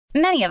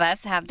Many of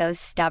us have those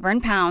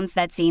stubborn pounds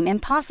that seem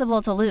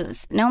impossible to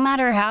lose, no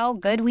matter how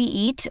good we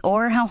eat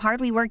or how hard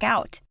we work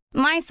out.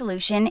 My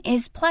solution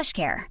is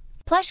PlushCare.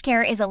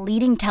 PlushCare is a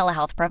leading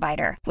telehealth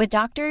provider with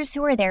doctors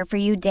who are there for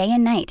you day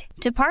and night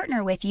to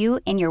partner with you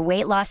in your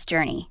weight loss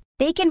journey.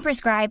 They can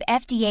prescribe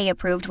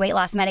FDA-approved weight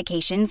loss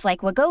medications like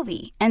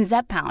Wegovy and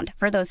Zepbound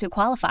for those who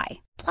qualify.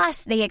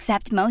 Plus, they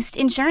accept most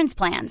insurance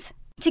plans.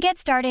 To get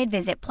started,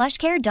 visit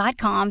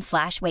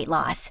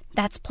plushcare.com/weightloss.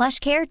 That's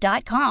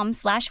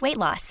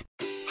plushcare.com/weightloss.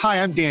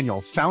 Hi, I'm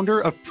Daniel, founder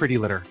of Pretty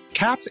Litter.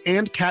 Cats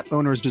and cat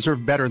owners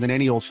deserve better than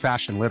any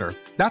old-fashioned litter.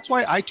 That's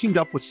why I teamed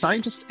up with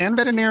scientists and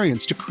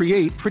veterinarians to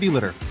create Pretty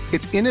Litter.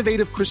 Its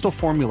innovative crystal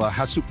formula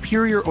has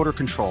superior odor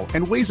control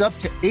and weighs up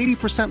to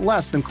 80%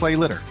 less than clay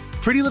litter.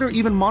 Pretty Litter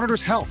even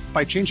monitors health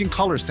by changing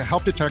colors to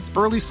help detect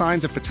early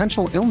signs of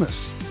potential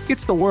illness.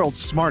 It's the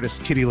world's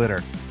smartest kitty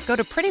litter. Go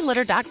to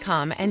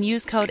prettylitter.com and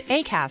use code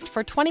ACAST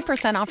for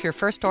 20% off your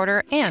first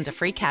order and a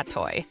free cat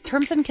toy.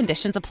 Terms and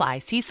conditions apply.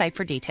 See site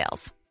for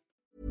details.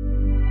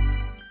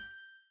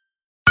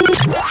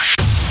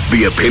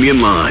 The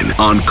Opinion Line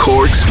on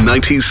Cork's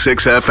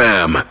 96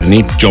 FM. I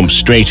need to jump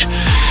straight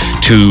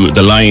to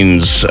the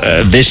lines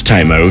this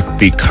time out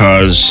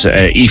because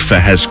Aoife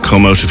has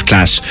come out of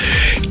class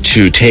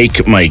to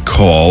take my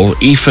call.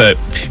 Aoife,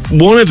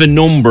 one of a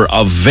number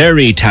of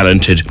very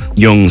talented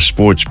young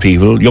sports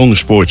people, young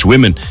sports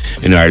women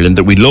in Ireland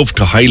that we love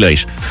to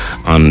highlight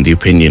on the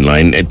Opinion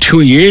Line. 2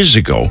 years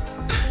ago,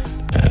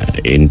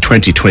 in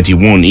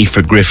 2021,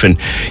 Aoife Griffin,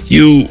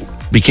 you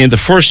became the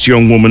first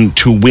young woman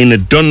to win a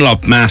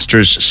Dunlop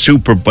Masters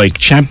Superbike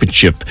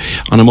Championship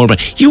on a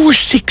motorbike. You were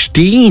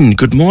 16.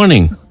 Good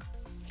morning.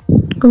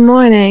 Good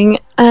morning.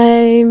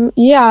 I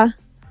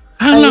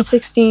was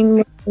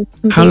 16.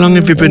 How long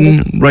have you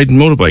been riding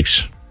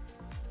motorbikes?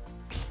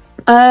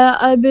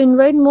 I've been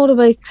riding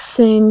motorbikes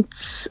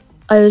since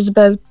I was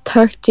about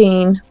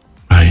 13.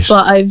 Right.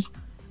 But I've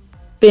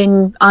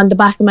been on the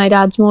back of my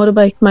dad's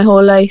motorbike my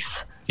whole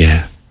life.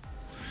 Yeah.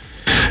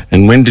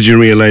 And when did you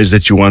realise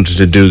that you wanted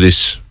to do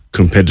this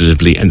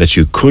competitively and that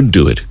you could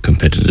do it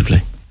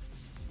competitively?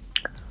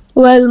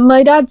 Well,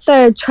 my dad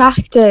started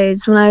track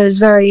days when I was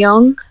very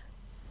young.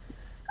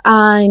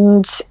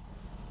 And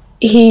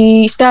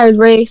he started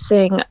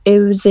racing. It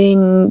was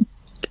in,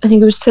 I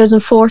think it was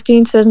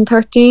 2014,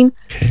 2013.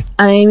 Okay.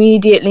 And I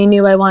immediately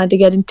knew I wanted to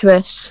get into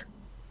it.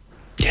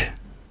 Yeah.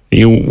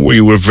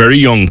 You were very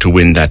young to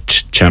win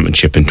that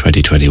championship in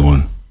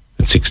 2021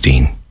 at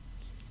 16.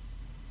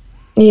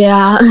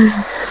 Yeah.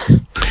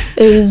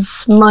 It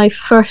was my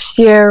first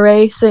year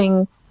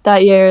racing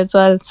that year as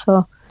well,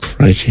 so.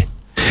 Righty.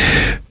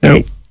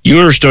 Now,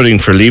 you're studying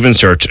for Leaving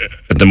Cert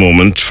at the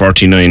moment,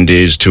 49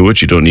 days to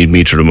it. You don't need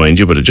me to remind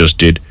you, but I just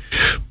did.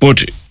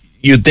 But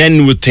you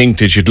then would think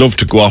that you'd love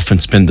to go off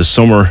and spend the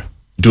summer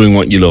doing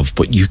what you love,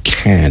 but you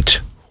can't.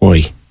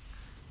 Why?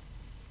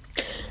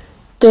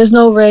 There's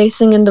no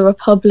racing in the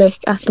Republic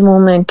at the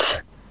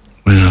moment.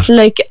 Why not?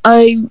 Like,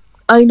 I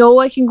know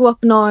I can go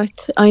up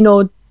north. I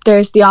know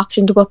there's the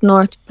option to go up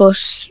north, but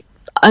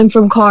I'm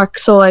from Cork,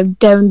 so I'm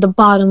down the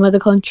bottom of the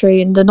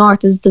country, and the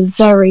north is the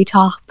very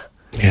top.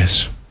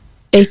 Yes.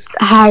 It's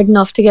hard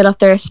enough to get up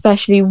there,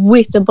 especially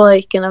with a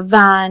bike and a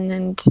van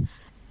and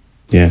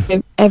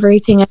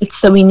everything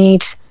else that we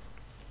need.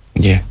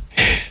 Yeah.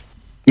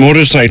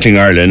 Motorcycling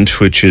Ireland,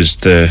 which is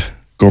the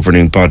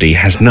governing body,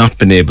 has not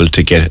been able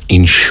to get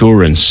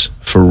insurance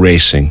for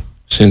racing.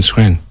 Since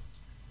when?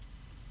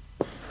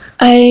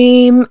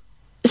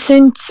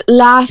 Since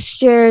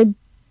last year,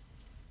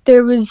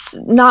 there was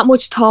not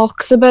much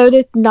talks about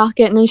it, not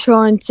getting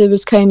insurance. It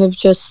was kind of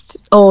just,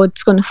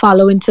 it's going to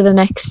follow into the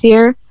next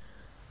year.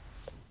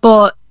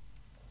 But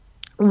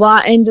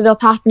what ended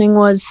up happening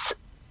was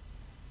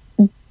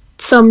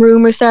some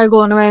rumours started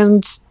going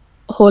around,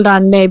 hold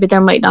on, maybe there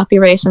might not be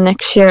racing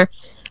next year.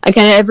 And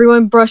kind of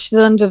everyone brushed it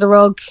under the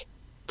rug,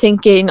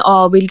 thinking,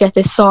 we'll get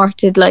this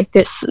sorted. Like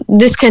this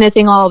kind of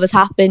thing always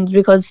happens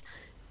because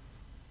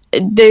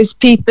there's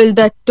people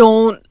that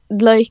don't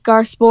like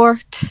our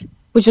sport,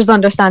 which is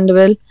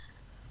understandable.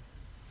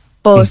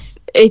 But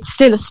it's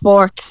still a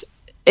sport.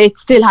 It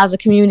still has a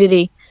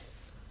community.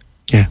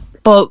 Yeah.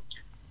 But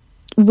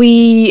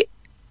we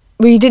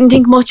didn't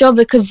think much of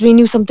it because we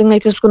knew something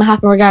like this was going to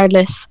happen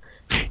regardless.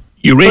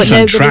 You race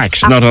on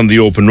tracks, not on the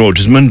open road.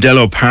 It's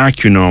Mundello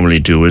Park you normally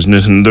do, isn't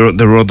it? And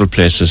there are other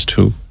places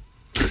too.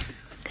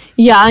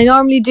 Yeah, I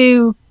normally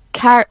do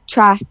kart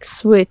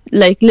tracks with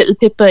like little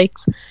pit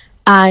bikes,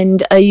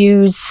 and I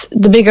use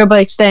the bigger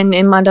bikes then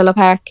in Mundello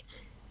Park.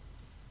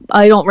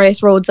 I don't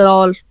race roads at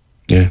all.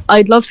 Yeah.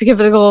 I'd love to give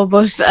it a go,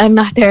 but I'm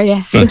not there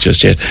yet. Not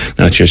just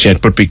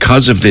yet. But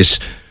because of this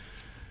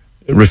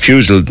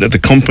refusal, that the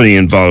company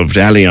involved,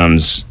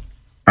 Allianz,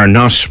 are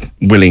not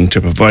willing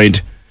to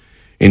provide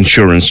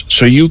insurance,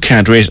 so you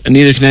can't race, and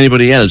neither can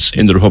anybody else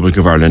in the Republic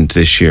of Ireland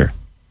this year.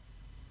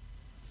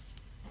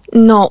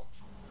 No,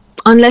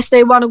 unless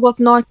they want to go up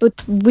north, but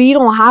we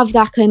don't have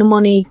that kind of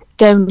money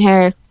down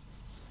here.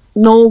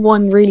 No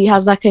one really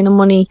has that kind of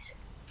money.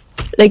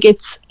 Like,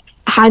 it's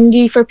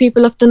handy for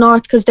people up the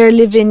north because they're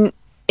living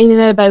in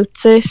and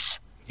about it.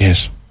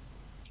 Yes.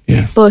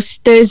 Yeah. But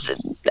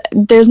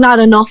there's not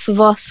enough of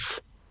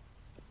us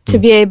to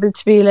be able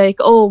to be like,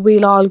 oh,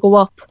 we'll all go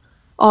up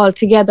all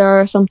together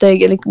or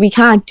something. Like, we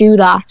can't do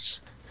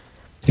that.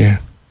 Yeah.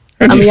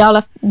 And we all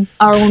have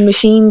our own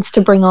machines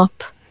to bring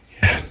up.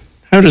 Yeah.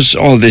 How does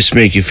all this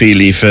make you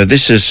feel, Aoife?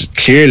 This is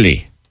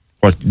clearly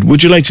what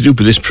would you like to do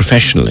with this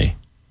professionally?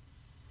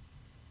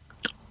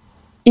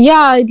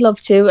 Yeah, I'd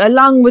love to.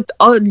 Along with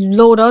a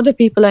load of other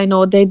people I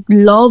know, they'd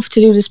love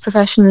to do this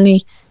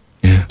professionally.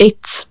 Yeah.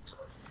 It's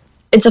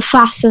a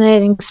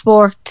fascinating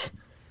sport,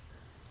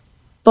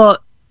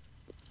 but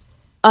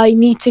I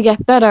need to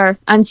get better,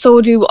 and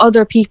so do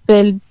other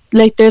people.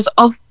 Like, there's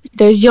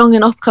young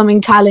and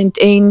upcoming talent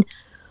in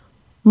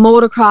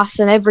motocross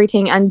and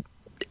everything, and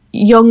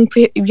young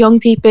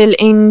people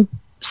in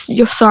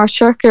short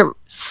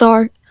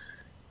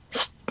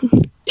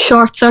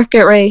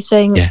circuit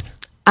racing,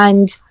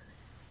 and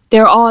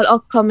they're all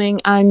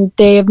upcoming and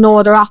they have no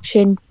other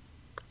option.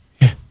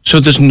 Yeah. So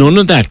there's none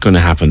of that going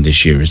to happen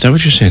this year. Is that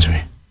what you're saying to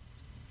me?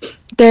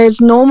 There's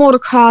no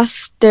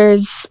motocross,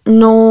 there's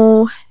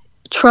no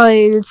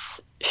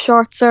trials,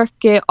 short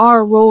circuit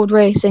or road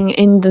racing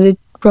in the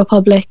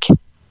Republic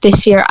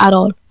this year at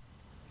all.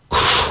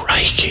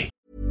 Crikey.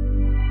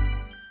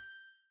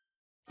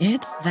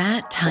 It's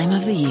that time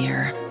of the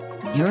year.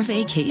 Your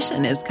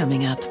vacation is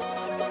coming up.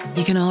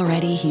 You can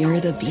already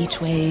hear the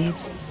beach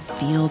waves,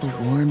 feel the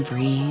warm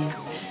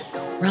breeze,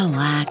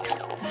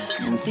 relax,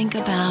 and think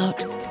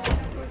about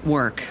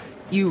work.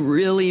 You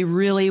really,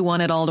 really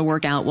want it all to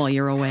work out while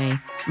you're away.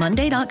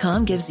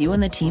 Monday.com gives you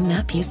and the team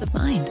that peace of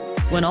mind.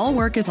 When all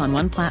work is on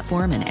one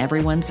platform and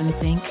everyone's in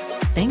sync,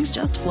 things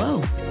just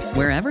flow.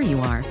 Wherever you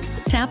are,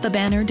 tap the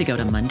banner to go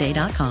to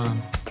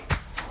Monday.com.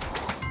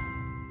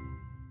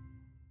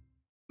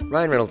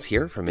 Ryan Reynolds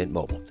here from Mint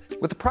Mobile.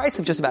 With the price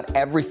of just about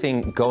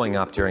everything going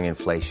up during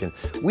inflation,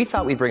 we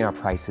thought we'd bring our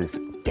prices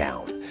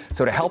down.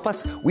 So to help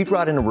us, we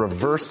brought in a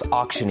reverse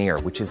auctioneer,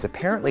 which is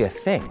apparently a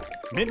thing.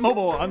 Mint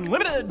Mobile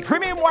Unlimited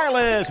Premium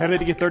Wireless. How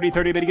to get 30,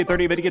 30, bit to get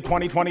 30, bit to get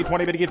 20, 20,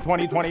 20, bit to get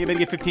 20, 20, bit to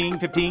get 15,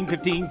 15,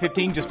 15,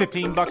 15, just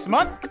 $15 a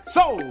month?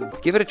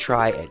 Sold! Give it a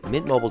try at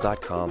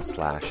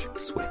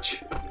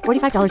mintmobile.com/switch.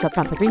 $45 up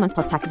front for 3 months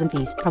plus taxes and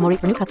fees. Promo rate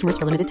for new customers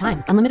for limited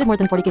time. Unlimited more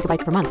than 40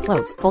 gigabytes per month.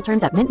 Slows full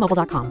terms at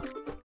mintmobile.com.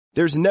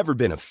 There's never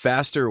been a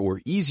faster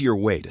or easier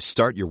way to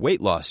start your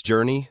weight loss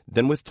journey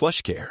than with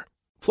PlushCare.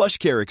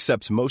 PlushCare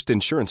accepts most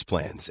insurance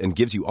plans and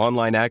gives you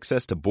online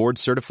access to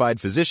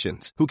board-certified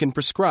physicians who can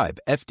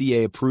prescribe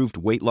FDA-approved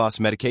weight loss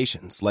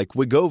medications like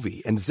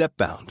Wegovy and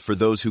Zepbound for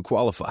those who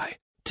qualify.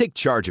 Take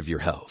charge of your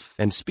health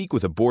and speak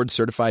with a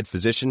board-certified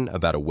physician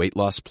about a weight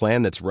loss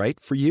plan that's right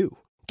for you.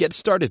 Get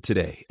started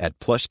today at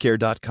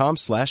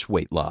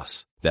plushcare.com/weight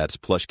loss. That's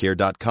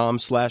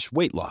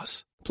plushcare.com/weight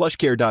loss.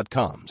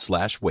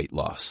 plushcare.com/weight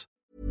loss.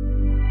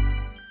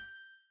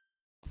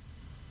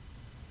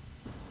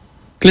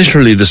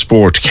 Literally, the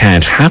sport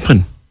can't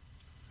happen.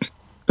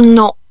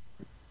 No,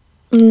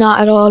 not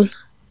at all.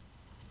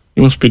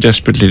 You must be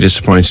desperately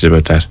disappointed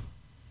about that.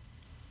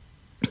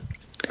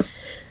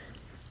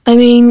 I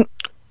mean,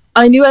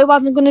 I knew I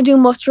wasn't going to do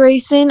much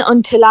racing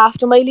until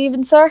after my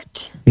leaving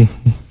cert.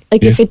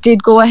 Like, if it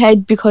did go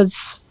ahead,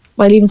 because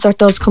my leaving cert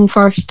does come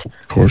first.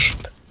 Of course.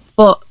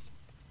 But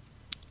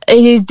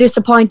it is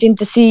disappointing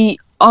to see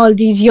all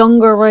these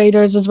younger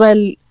riders as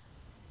well.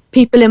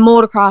 People in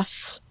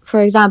motocross, for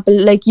example,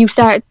 like, you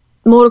start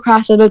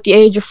motocross at about the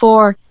age of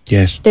 4.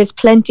 Yes. There's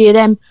plenty of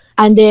them,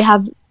 and they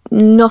have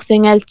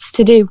nothing else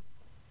to do.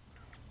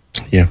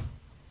 Yeah.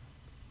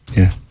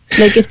 Yeah.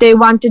 Like, if they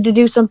wanted to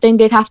do something,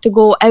 they'd have to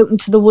go out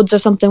into the woods or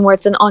something where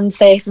it's an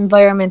unsafe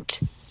environment.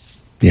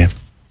 Yeah.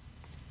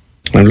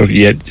 I'm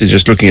looking at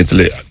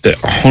the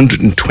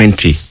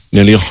 120,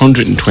 nearly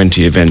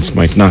 120 events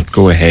might not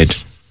go ahead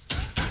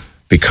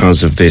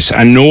because of this.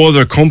 And no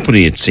other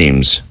company, it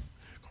seems,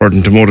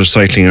 according to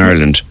Motorcycling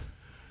Ireland,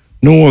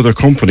 no other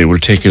company will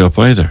take it up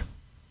either.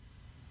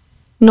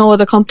 No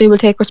other company will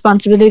take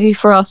responsibility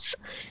for us.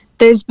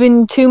 There's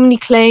been too many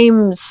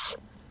claims,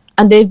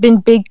 and they've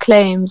been big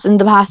claims in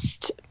the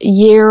past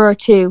year or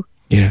two.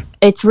 Yeah.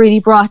 It's really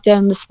brought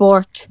down the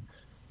sport.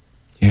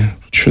 Yeah,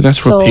 sure,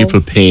 that's what people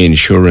pay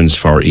insurance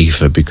for,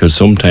 Aoife, because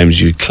sometimes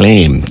you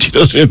claim. Do you know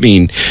what I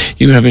mean?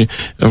 You have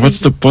what's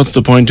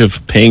the point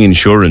of paying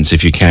insurance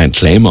if you can't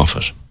claim off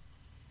it?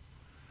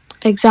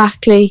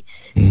 Exactly.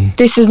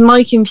 This is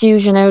my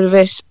confusion out of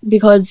it,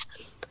 because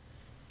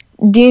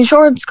the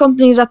insurance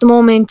companies at the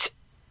moment,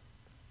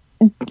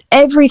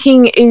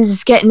 everything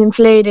is getting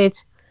inflated,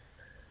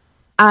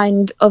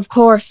 and of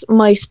course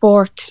my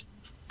sport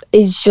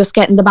is just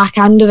getting the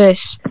backhand of it.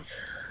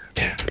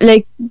 Yeah.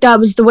 Like, that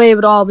was the way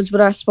it always with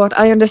our sport.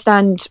 I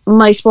understand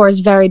my sport is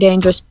very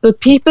dangerous,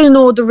 but people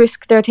know the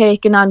risk they're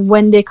taking on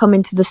when they come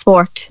into the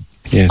sport.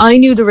 Yes. I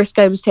knew the risk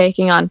I was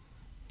taking on.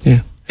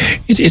 Yeah.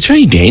 It's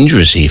very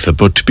dangerous, Aoife,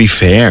 but to be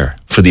fair,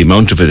 for the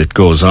amount of it that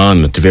goes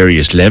on at the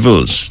various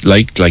levels,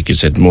 like you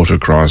said,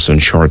 motocross and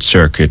short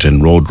circuit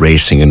and road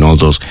racing and all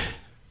those,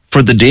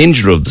 for the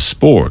danger of the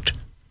sport,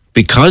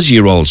 because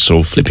you're all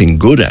so flipping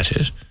good at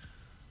it,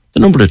 the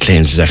number of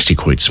claims is actually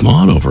quite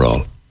small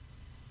overall.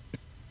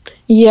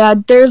 Yeah,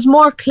 there's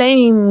more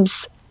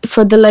claims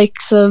for the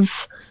likes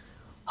of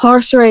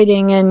horse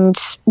riding and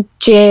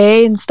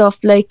GAA and stuff.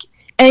 Like,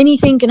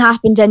 anything can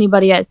happen to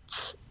anybody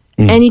else.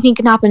 Anything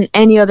can happen in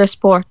any other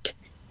sport.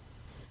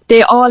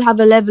 They all have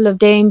a level of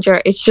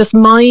danger. It's just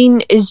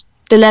mine is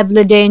the level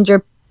of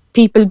danger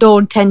people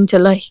don't tend to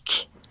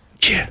like.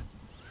 Yeah.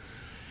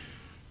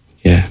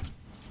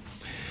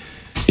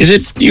 Is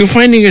it, you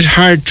finding it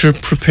hard to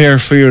prepare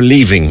for your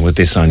leaving with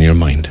this on your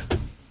mind?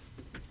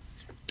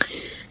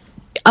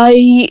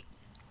 I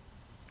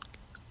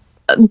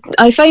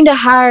find it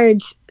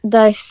hard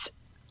that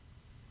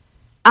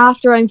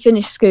after I'm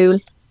finished school,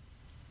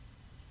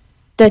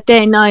 that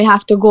then I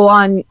have to go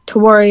on to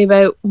worry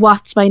about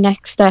what's my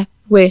next step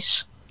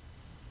with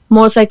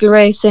motorcycle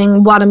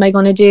racing. What am I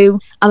going to do?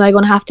 Am I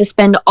going to have to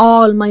spend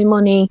all my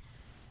money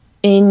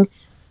in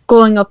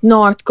going up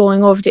north,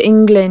 going over to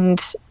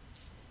England?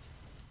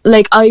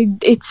 Like,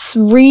 it's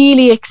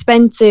really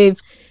expensive,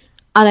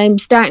 and I'm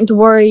starting to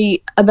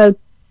worry about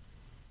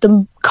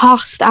the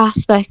cost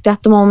aspect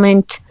at the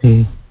moment.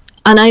 And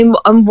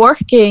I'm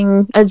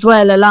working as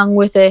well along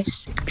with it.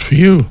 Good for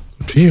you.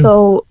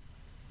 So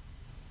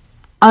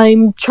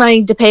I'm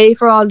trying to pay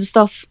for all the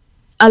stuff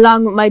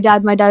along with my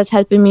dad. My dad's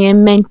helping me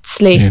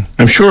immensely. Yeah.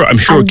 I'm sure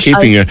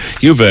keeping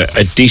you have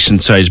a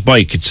decent sized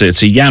bike. It's a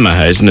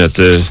Yamaha, isn't it?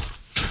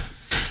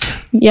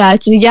 Yeah,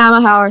 it's a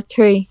Yamaha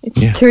R3. It's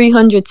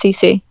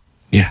 300cc.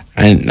 Yeah,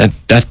 and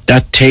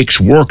that takes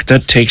work,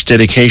 that takes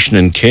dedication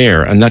and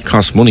care, and that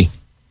costs money.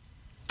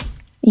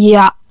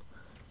 Yeah,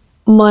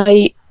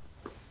 my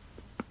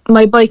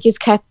bike is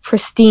kept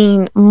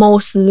pristine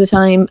most of the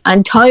time,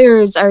 and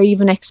tyres are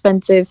even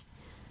expensive.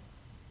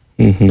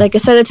 Like, a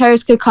set of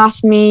tyres could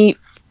cost me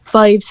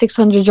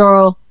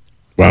 €500-600.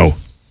 Wow.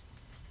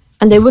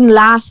 And they wouldn't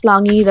last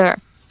long either.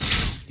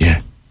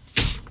 Yeah.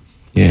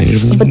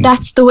 But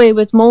that's the way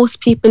with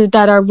most people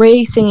that are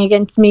racing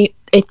against me.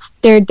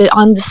 They're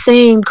on the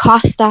same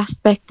cost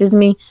aspect as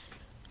me,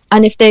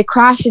 and if they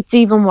crash, it's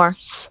even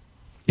worse.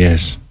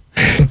 Yes.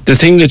 The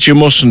thing that you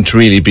mustn't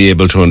really be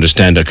able to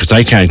understand, because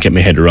I can't get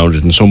my head around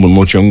it, and someone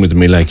much younger than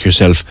me like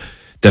yourself,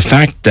 the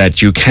fact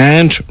that you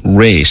can't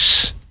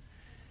race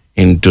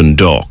in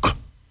Dundalk,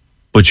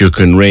 but you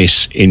can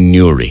race in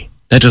Newry.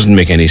 That doesn't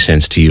make any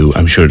sense to you.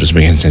 I'm sure it doesn't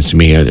make any sense to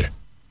me either.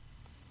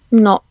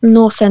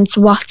 No sense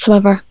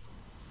whatsoever.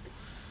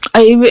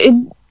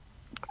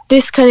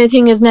 This kind of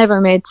thing has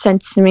never made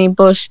sense to me,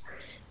 but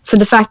for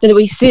the fact that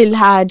we still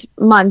had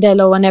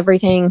Mondello and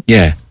everything,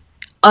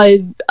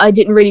 I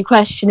didn't really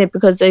question it,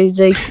 because I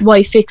was like,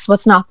 why fix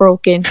what's not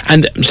broken?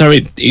 And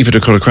sorry, Eva, to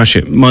cut across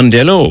you,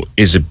 Mondello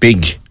is a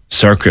big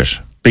circuit,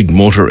 big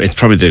motor. It's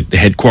probably the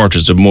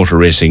headquarters of motor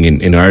racing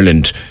in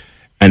Ireland,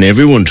 and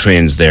everyone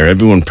trains there,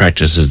 everyone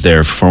practices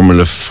there,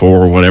 Formula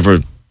 4, whatever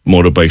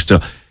motorbike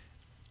stuff.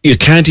 You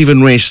can't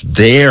even race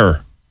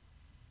there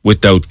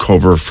without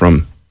cover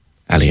from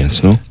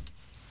Allianz, no?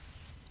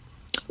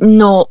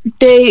 No,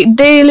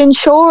 they'll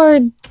insure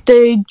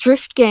the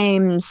drift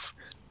games,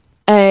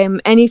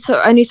 any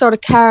sort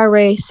of car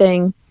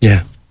racing.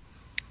 Yeah.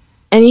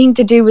 Anything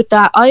to do with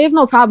that. I have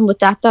no problem with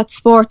that. That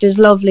sport is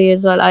lovely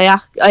as well. I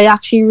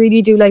actually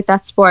really do like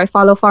that sport. I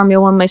follow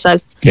Formula 1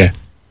 myself. Yeah.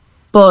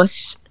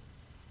 But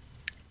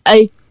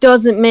it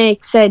doesn't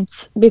make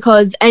sense,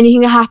 because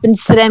anything that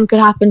happens to them could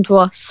happen to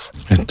us.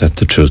 Ain't that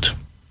the truth?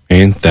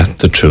 Ain't that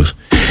the truth?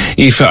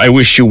 Aoife, I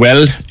wish you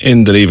well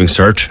in the Leaving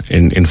Cert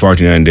in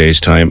 49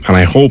 days' time, and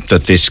I hope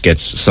that this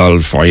gets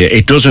solved for you.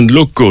 It doesn't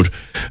look good,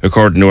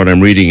 according to what I'm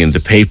reading in the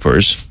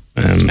papers.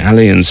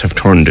 Allianz have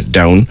turned it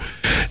down.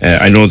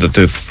 I know that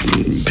the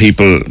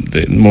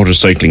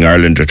Motorcycling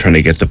Ireland are trying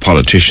to get the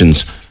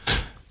politicians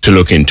to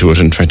look into it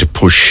and try to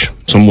push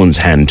someone's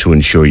hand to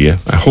ensure you.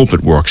 I hope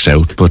it works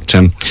out, but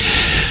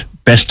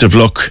best of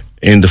luck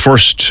in the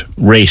first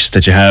race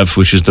that you have,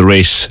 which is the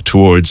race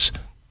towards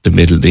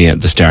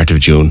the start of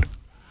June.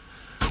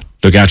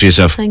 Look after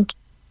yourself. Thank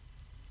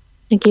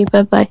you.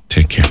 Bye-bye.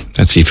 Take care.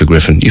 That's Aoife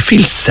Griffin. You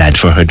feel sad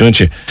for her, don't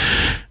you?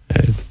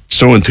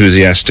 So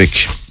enthusiastic,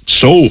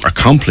 so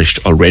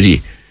accomplished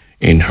already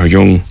in her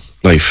young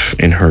life,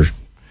 in her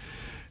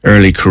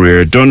early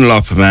career.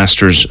 Dunlop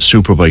Masters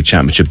Superbike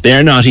Championship.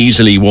 They're not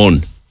easily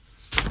won.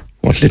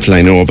 What little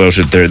I know about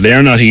it,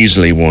 they're not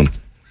easily won.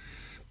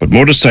 But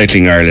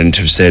Motorcycling Ireland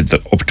have said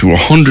that up to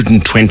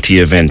 120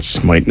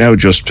 events might now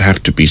just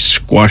have to be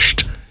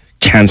squashed,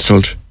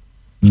 cancelled,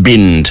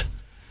 binned.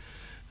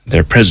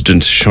 Their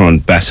president, Sean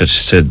Bassett,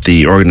 said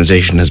the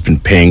organisation has been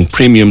paying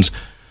premiums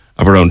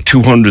of around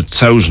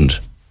 200,000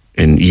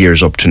 in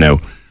years up to now,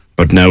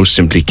 but now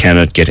simply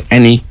cannot get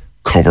any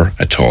cover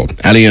at all.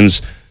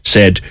 Allianz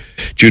said,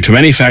 due to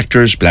many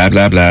factors, blah,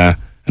 blah, blah,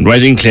 and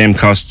rising claim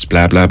costs,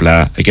 blah, blah,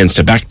 blah, against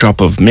a backdrop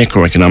of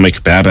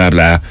macroeconomic, blah, blah,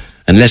 blah,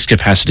 and less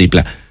capacity,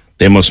 blah,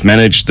 they must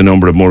manage the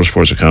number of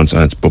motorsports accounts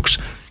on its books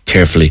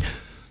carefully.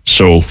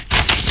 So,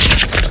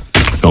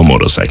 no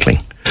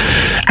motorcycling.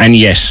 And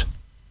yet,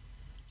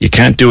 you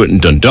can't do it in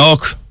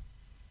Dundalk,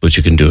 but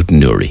you can do it in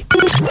Newry.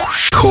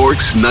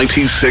 Cork's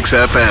 96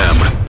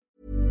 FM.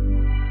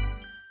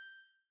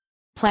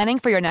 Planning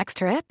for your next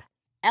trip?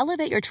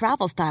 Elevate your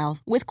travel style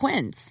with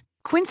Quince.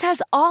 Quince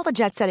has all the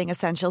jet-setting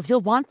essentials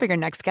you'll want for your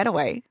next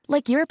getaway,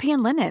 like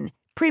European linen,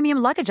 premium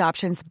luggage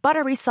options,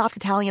 buttery soft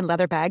Italian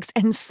leather bags,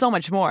 and so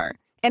much more.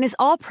 And is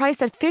all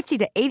priced at 50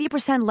 to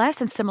 80% less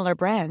than similar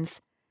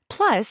brands.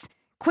 Plus,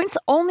 Quince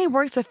only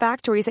works with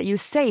factories that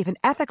use safe and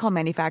ethical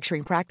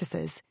manufacturing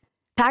practices.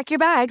 Pack your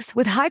bags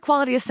with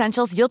high-quality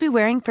essentials you'll be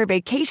wearing for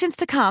vacations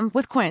to come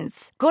with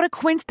Quince. Go to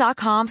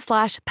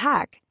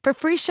quince.com/pack for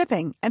free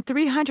shipping and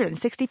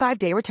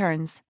 365-day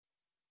returns.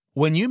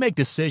 When you make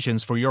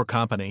decisions for your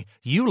company,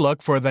 you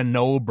look for the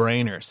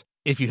no-brainers.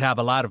 If you have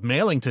a lot of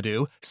mailing to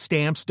do,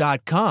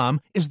 Stamps.com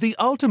is the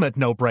ultimate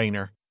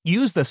no-brainer.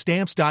 Use the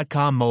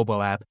Stamps.com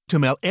mobile app to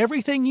mail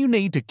everything you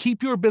need to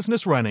keep your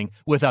business running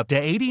with up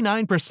to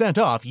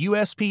 89% off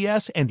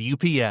USPS and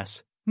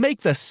UPS.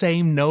 Make the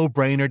same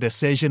no-brainer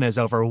decision as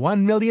over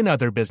 1 million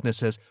other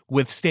businesses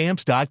with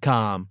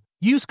Stamps.com.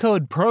 Use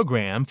code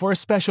PROGRAM for a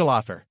special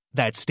offer.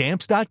 That's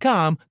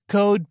Stamps.com,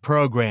 code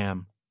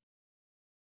PROGRAM.